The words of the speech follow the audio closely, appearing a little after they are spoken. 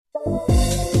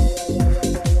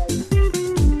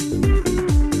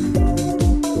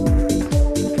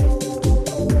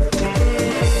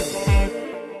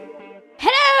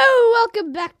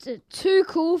to Too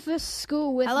Cool for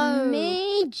School with Hello.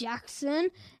 me, Jackson,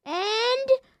 and...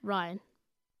 Ryan.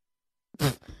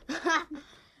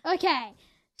 Okay,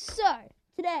 so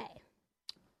today,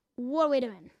 what are we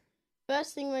doing?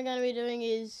 First thing we're going to be doing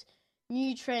is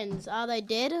new trends. Are they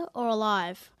dead or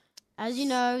alive? As you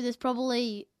know, you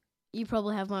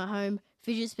probably have one at home.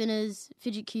 Fidget spinners,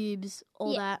 fidget cubes,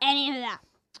 all that. Any of that.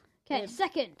 Okay, Yeah.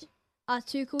 second, are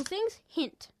Too Cool things?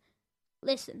 Hint.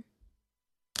 Listen.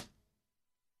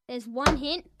 There's one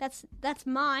hint. That's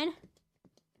mine.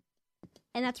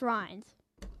 And that's Ryan's.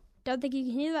 Don't think you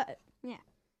can hear that. Yeah.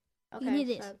 You can hear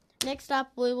this. So next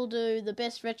up, we will do the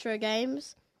best retro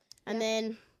games, and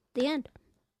then The end.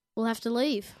 we'll have to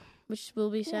leave, which will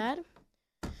be sad.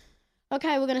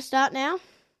 Okay, we're going to start now.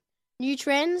 New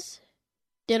trends,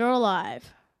 dead or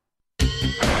alive.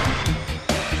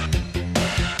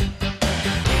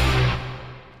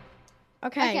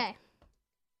 Okay.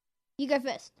 You go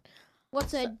first.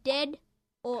 What's a dead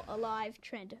or alive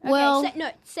trend? Okay, Well-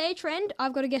 say a trend.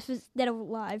 I've got to guess if it's dead or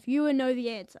alive. You will know the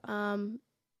answer.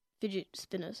 Fidget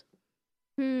spinners.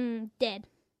 Dead.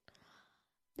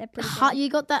 They're pretty dead. You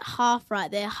got that half right.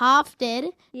 They're half dead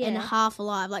and Yeah. half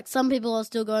alive. Like, some people are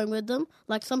still going with them.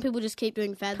 Like, some people just keep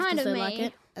doing fads Kind because of they me. like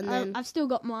it. And then I've still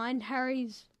got mine.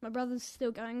 My brother's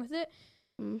still going with it.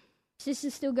 Mm.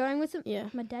 Sister's still going with it. yeah,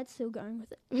 My dad's still going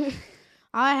with it.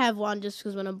 I have one just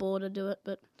because when I'm bored I do it.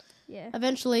 But Yeah.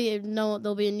 eventually,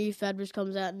 there'll be a new fad which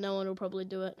comes out. And no one will probably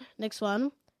do it. Next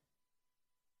one.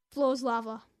 Floor's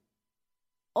lava.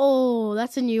 Oh,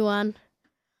 that's a new one.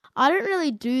 I don't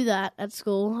really do that at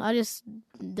school. I just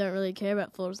don't really care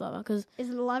about Floor's Lava because Is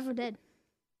it alive or dead?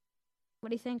 What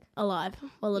do you think? alive.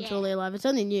 Well and Yeah. truly alive. It's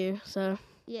only new, so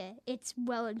Yeah, it's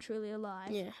well and truly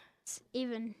alive. yeah. It's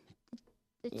even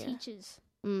the Yeah. teachers.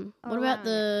 What Are about around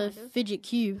the it, kind of. fidget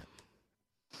cube?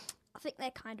 I think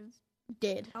they're kind of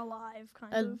Dead. alive,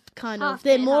 kind of. Kind Half of.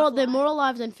 They're dead, more. half They're alive. more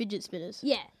alive than fidget spinners.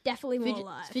 Yeah, definitely more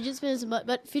alive. Fidget spinners, but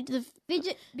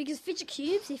Because fidget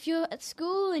cubes, if you're at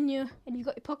school and you've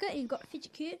got your pocket, you've got a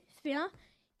fidget cube spinner,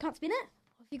 can't spin it.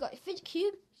 If you've got your fidget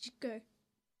cube, you just go.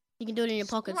 you can do it in your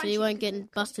pocket, so Scrunch you it won't because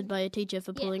get busted by your teacher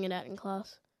for Yeah. pulling it out in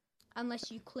class. Unless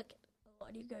you click it a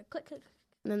lot, you go click, click.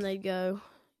 And then they go,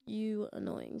 "You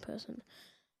annoying person."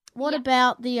 What Yeah.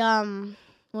 about the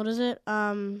What is it?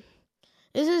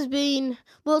 This has been,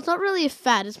 well, it's not really a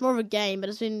fad. It's more of a game, but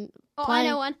it's been Oh, Playing- I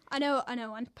know one. I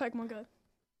know one. Pokemon Go.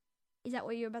 Is that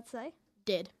what you were about to say?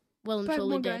 dead. Well and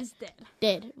truly Pokemon Go dead. is dead.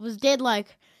 Dead. It was dead.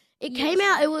 Like it came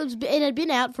Yes. out. It had been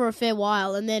out for a fair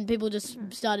while, and then people just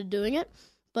started doing it.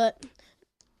 But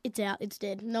it's out. It's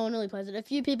dead. No one really plays it. A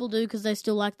few people do because they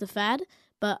still like the fad,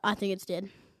 but I think it's dead.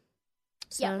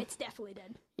 So Yeah, it's definitely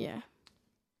dead. yeah,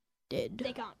 dead.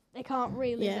 They can't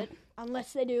relive Yeah. it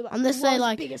unless they do like Unless the they, world's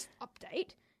like- biggest update.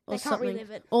 Or They can't something.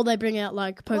 relive it. Or they bring out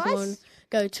like Pokemon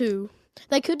Go 2.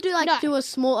 They could do No. do a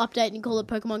small update and call it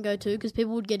Pokemon Go 2 because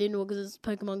people would get into it because it's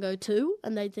Pokemon Go 2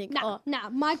 and they'd think, Nah,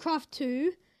 Minecraft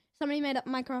 2. Somebody made up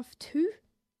Minecraft 2.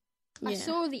 I yeah.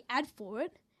 saw the ad for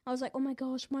it. I was like, oh my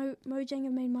gosh, Mojang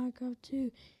have made Minecraft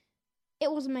 2.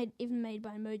 It wasn't even made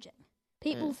by Mojang.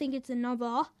 People Yeah. think it's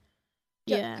another,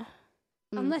 Yeah.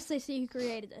 Mm. unless they see who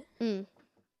created it.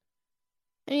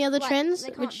 Any other Like, trends they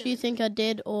can't which do you it. think are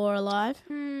dead or alive?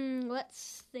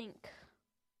 Let's think.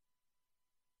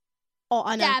 Oh,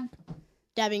 I know. Dab.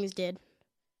 Dabbing is dead.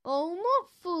 Oh, not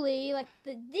fully. Like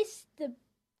the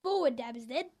forward dab is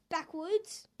dead.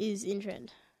 Backwards. Is in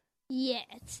trend. Yeah,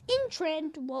 it's in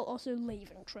trend while also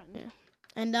leaving trend. Yeah.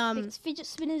 And Because fidget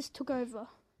spinners took over.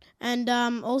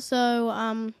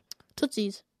 also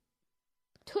Tootsies.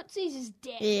 Tootsies is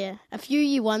dead. Yeah. A few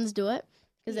year ones do it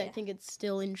because they Yeah. think it's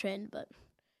still in trend, but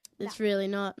it's really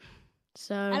not.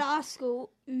 So At our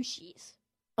school, Ushis.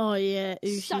 oh yeah,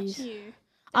 Such Ushis. new.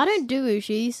 I don't do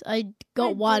Ushis. I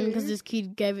got I one do. because this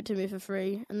kid gave it to me for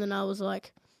free, and then I was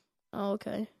like, "Oh,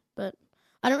 okay." But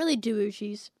I don't really do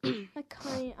Ushis.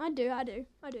 I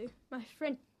do. My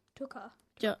friend took her.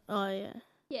 Oh yeah.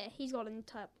 Yeah, he's got in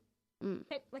type. Mm.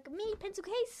 Like a mini pencil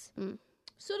case. Mm.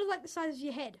 Sort of like the size of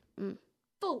your head. Mm.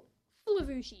 Full of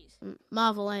Ushis.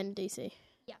 Marvel and DC.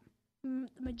 The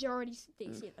majority's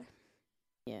DC though.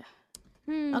 Yeah.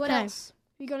 What Okay. else?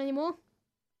 You got any more?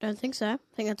 Don't think so. I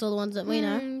think that's all the ones that we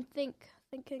know. Think.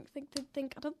 I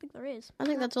don't think there is. I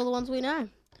think that's all the ones we know.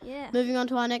 Yeah. Moving on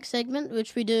to our next segment,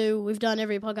 which we've done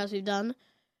every podcast we've done.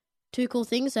 Two cool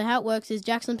things. So how it works is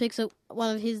Jackson picks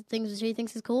one of his things which he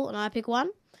thinks is cool, and I pick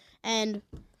one, and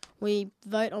we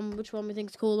vote on which one we think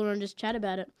is cooler and just chat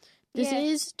about it. This Yeah.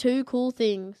 is two cool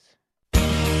things.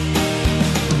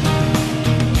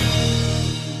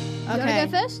 You want to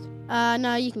go first?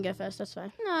 No, you can go first. That's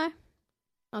fine. No.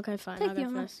 Okay, fine. Take I'll the go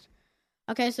honour. first.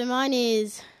 Okay, so mine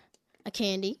is a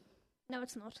candy. No,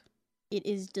 it's not. It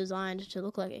is designed to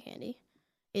look like a candy.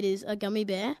 It is a gummy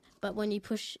bear, but when you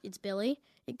push its belly,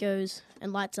 it goes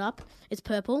and lights up. It's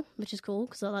purple, which is cool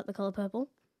because I like the colour purple.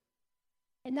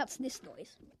 And that's this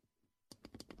noise.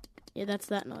 Yeah, that's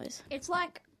that noise. It's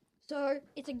like, so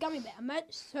it's a gummy bear.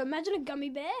 So imagine a gummy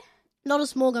bear. Not a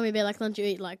small gummy bear like the ones you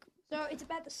eat, like... So it's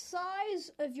about the size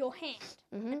of your hand,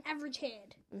 an average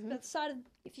hand. It's about the size of,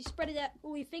 if you spread it out,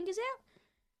 all your fingers out.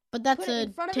 But that's Put it a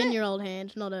in front of it. 10-year-old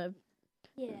hand, not a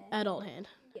Yeah. adult hand.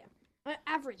 Yeah. An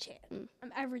average hand.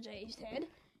 An average aged hand.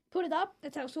 Put it up.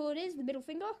 That's how tall it is. The middle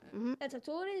finger. That's how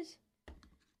tall it is.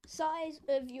 Size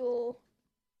of your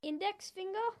index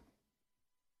finger.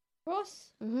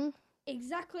 Cross.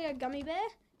 Exactly a gummy bear.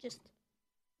 Just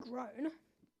grown.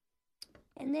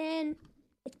 And then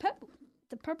it's purple.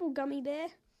 It's a purple gummy bear.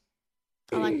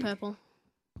 I like purple.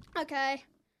 Okay.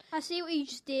 I see what you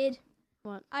just did.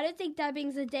 What? I don't think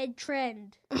dabbing's a dead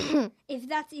trend. If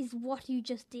that is what you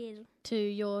just did. To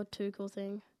your too cool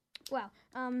thing. Well,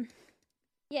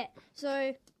 yeah.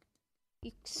 So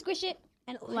you squish it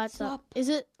and it lights up. Is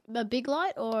it a big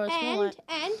light or a small light?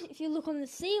 And if you look on the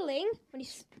ceiling, when you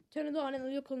turn it on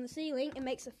and look on the ceiling, it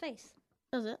makes a face.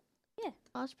 Does it? Yeah.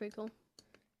 Oh, that's pretty cool.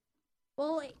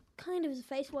 Well, it kind of is a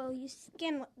face. Well, you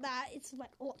scan like that. It's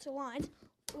like lots of lines.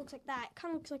 It looks like that. It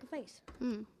kind of looks like a face.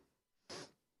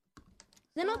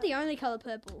 They're not the only colour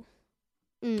purple.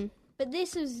 But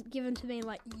this was given to me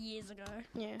like years ago.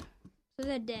 Yeah. So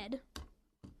they're dead.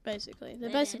 Basically. They're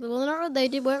basically... Well, they're not, they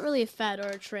weren't really a fad or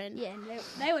a trend. Yeah,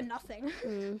 they were nothing.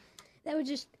 They were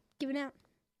just given out.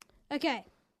 Okay.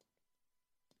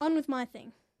 On with my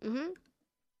thing.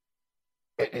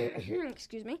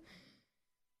 Excuse me.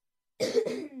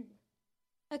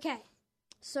 Okay.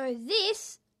 So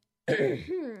this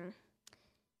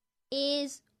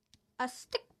is a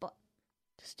stick bot.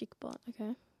 Stick bot,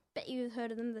 okay. Bet you've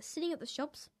heard of them. They're sitting at the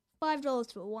shops.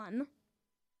 $5 for one.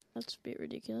 That's a bit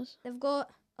ridiculous. They've got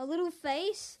a little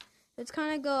face that's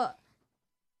kind of got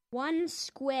one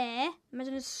square.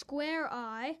 Imagine a square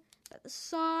eye. But the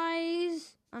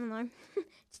size, I don't know.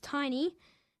 It's tiny.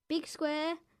 Big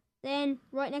square. Then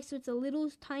right next to it's a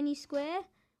little tiny square.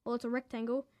 Well, it's a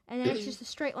rectangle. And then it's just a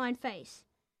straight line face.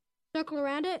 Circle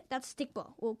around it, that's stick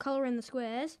bot. Or colour in the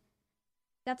squares,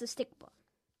 that's a stick bot.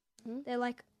 They're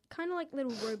like kind of like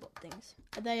little robot things.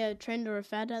 Are they a trend or a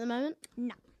fad at the moment?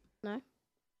 No. No?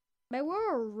 They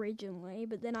were originally,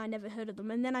 but then I never heard of them.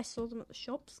 And then I saw them at the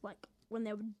shops, like, when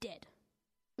they were dead.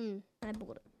 And I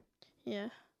bought it. Yeah.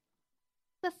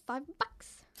 For $5.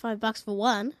 $5 for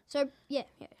one? So, yeah.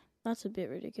 That's a bit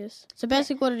ridiculous. So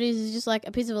basically what it is just like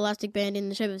a piece of elastic band in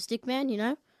the shape of a stick man, you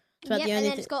know? It's about the only and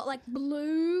then it's got, like,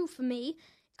 blue, for me.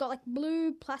 It's got, like,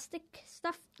 blue plastic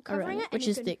stuff covering it. Which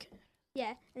is thick.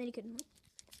 Yeah, and then you can...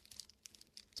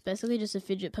 It's basically just a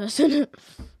fidget person.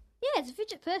 Yeah, it's a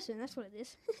fidget person. That's what it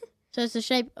is. So it's the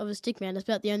shape of a stick man. It's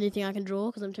about the only thing I can draw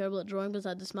because I'm terrible at drawing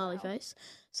besides the smiley face.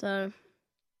 So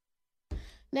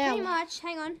now, pretty much.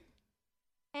 Hang on.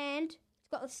 And it's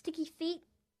got the sticky feet.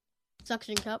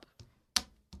 Suction cup.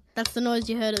 That's the noise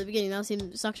you heard at the beginning. That was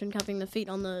him suction cupping the feet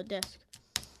on the desk.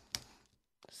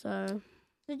 So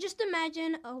just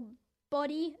imagine a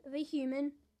body of a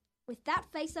human with that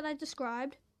face that I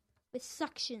described with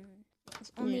suction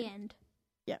things on the end.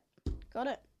 Yeah. Got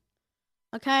it.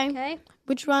 Okay. Okay.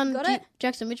 Which one? Got it?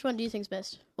 Jackson, which one do you think's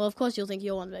best? Well, of course you'll think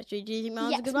your one's best. Do you think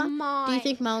mine's a good one? Mine. Do you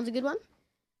think mine's a good one?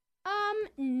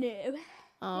 No.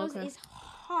 Oh, Yours okay. is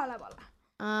horrible.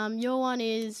 Your one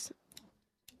is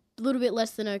a little bit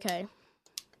less than okay.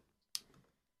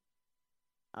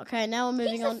 Okay, now we're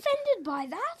moving He's on. offended by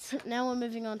that. Now we're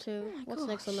moving on to what's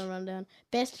next on the rundown.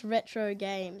 Best retro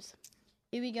games.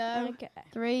 Here we go. Okay.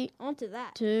 3, On to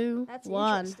that. 2, That's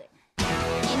 1.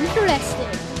 Interesting.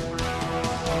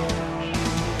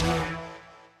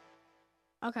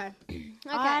 Okay.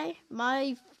 Okay.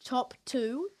 My top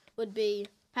 2 would be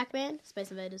Pac-Man,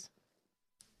 Space Invaders.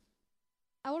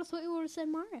 I would have thought you would have said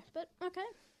Mario, but okay.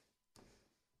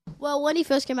 Well, when he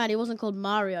first came out, he wasn't called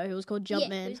Mario. He was called Jumpman.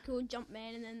 Yeah, it was called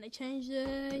Jumpman, and then they changed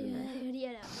the...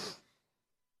 Yeah.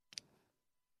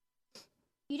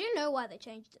 You do know why they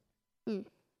changed it.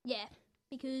 Yeah,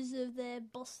 because of the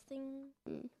boss thing.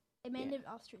 They made it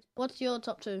after his... What's your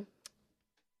top 2?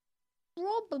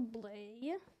 Probably...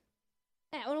 Yeah,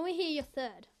 why don't we hear your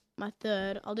third? My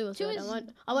third, I'll do a Two third. is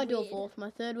I won't do a weird. fourth. My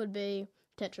third would be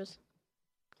Tetris.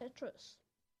 Tetris.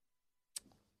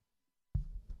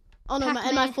 Oh no, and my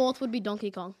Pac-Man. fourth would be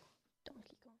Donkey Kong.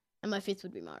 Donkey Kong. And my fifth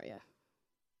would be Mario.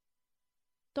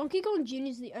 Donkey Kong Jr.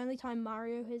 is the only time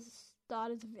Mario has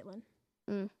starred as a villain.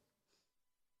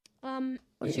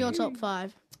 What's your top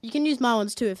 5? You can use my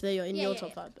ones too if they're in your Yeah.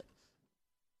 top 5. But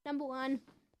Number 1,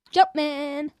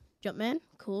 Jumpman. Jumpman,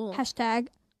 cool. Hashtag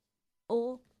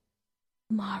or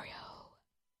Mario.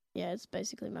 Yeah, it's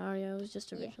basically Mario. It was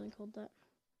just originally called that.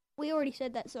 We already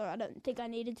said that, so I don't think I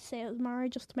needed to say it was Mario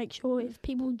just to make sure if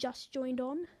people just joined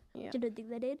on. Yeah. I don't think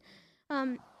they did.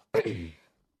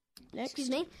 Next. Excuse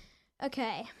me.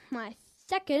 Okay, my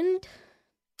second,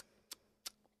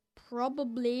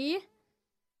 probably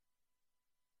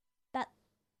that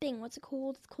thing. What's it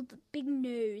called? It's called the big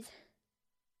nose.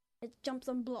 It jumps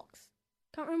on blocks.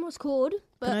 Can't remember what it's called.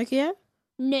 But Pinocchio?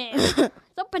 no, it's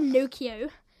not Pinocchio. I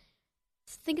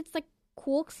think it's like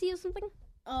Quarksy or something.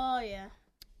 Oh, yeah.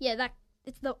 Yeah, that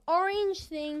it's the orange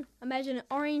thing. Imagine an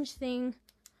orange thing.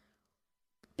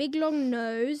 Big long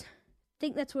nose. I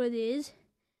think that's what it is.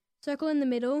 Circle in the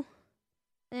middle.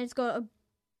 And it's got a...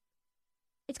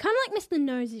 It's kind of like Mr.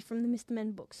 Nosy from the Mr.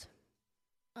 Men books.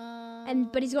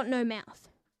 But he's got no mouth.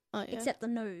 Oh, yeah. Except the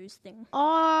nose thing.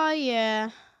 Oh,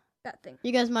 yeah. That thing.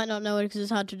 You guys might not know it because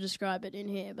it's hard to describe it in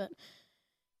here, but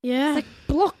yeah. It's like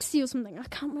Bloxy or something. I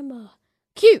can't remember.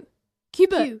 Cubit.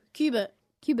 Cubit. Cubit.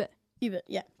 Cubit,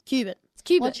 yeah. Cubit. It's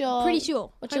Cubit. What's your- Pretty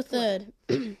sure. What's Hopefully. your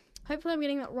third? Hopefully I'm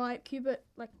getting that right. Cubit,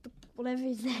 like whatever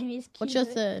his name is. Cubit. What's your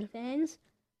third? Fans,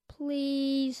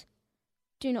 please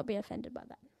do not be offended by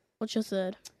that. What's your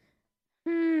third?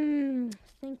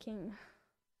 Thinking.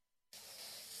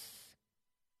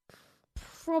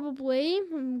 Probably,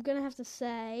 I'm going to have to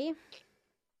say,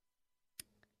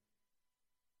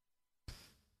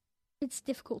 it's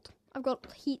difficult. I've got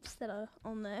heaps that are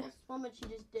on there. One which you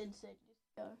just did say.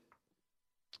 Just go.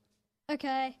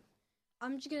 Okay,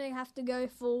 I'm just going to have to go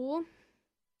for...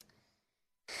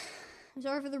 I'm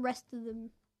sorry for the rest of them.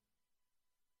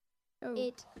 Oh.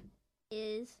 It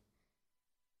is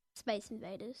Space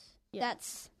Invaders. Yeah.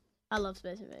 I love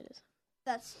Space Invaders.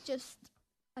 That's just...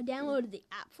 I downloaded the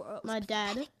app for it. My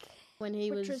dad, when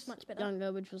he Which was was much better.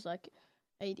 younger, which was like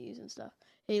 80s and stuff,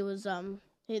 he was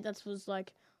that was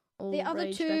like all The other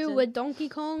rage back two then. were Donkey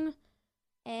Kong,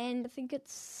 and I think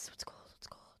it's what's it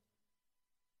called?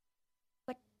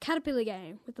 Like Caterpillar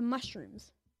game with the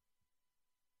mushrooms.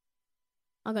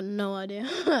 I got no idea,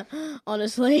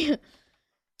 honestly.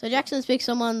 So Jackson's picked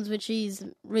some ones which he's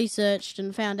researched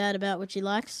and found out about which he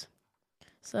likes.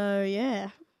 So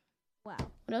yeah. Wow.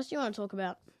 What else do you want to talk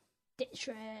about? Ditch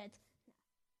shreds.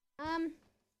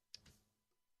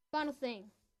 Final thing.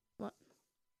 What?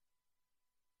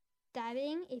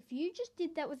 Dabbing. If you just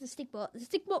did that with the stick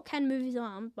bot can move his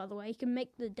arm, by the way. He can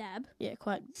make the dab. Yeah,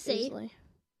 quite See? easily.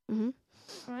 Mhm.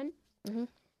 Right? Mhm.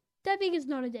 Dabbing is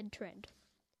not a dead trend.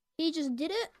 He just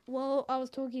did it while I was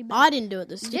talking about I didn't do it.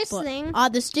 The stick this bot. thing.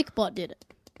 The stick bot did it.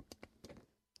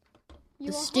 You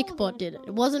The were stick holding bot did it.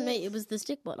 It wasn't me. It was the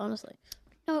stick bot. Honestly.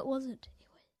 No, it wasn't.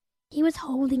 He was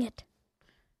holding it.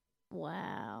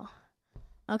 Wow.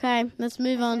 Okay, let's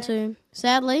move on to.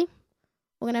 Sadly,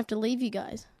 we're gonna have to leave you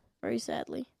guys. Very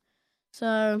sadly.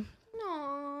 So No,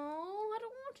 I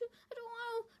don't want to. I don't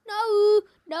want.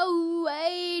 No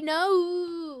way,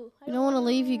 no. we don't want to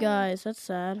leave you guys. That's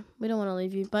sad. We don't want to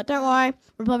leave you, but don't worry.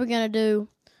 We're probably gonna do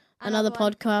another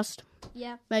one. podcast.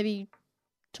 Yeah, Maybe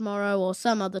tomorrow or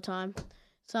some other time.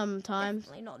 Sometime.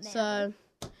 definitely not now. So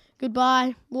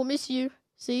goodbye. We'll miss you.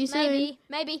 See you soon.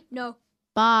 maybe. No,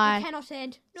 Bye. you cannot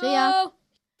end. No, See ya.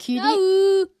 Cue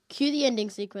no. the ending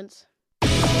sequence. Bye.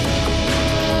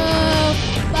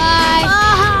 Bye.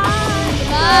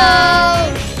 Bye.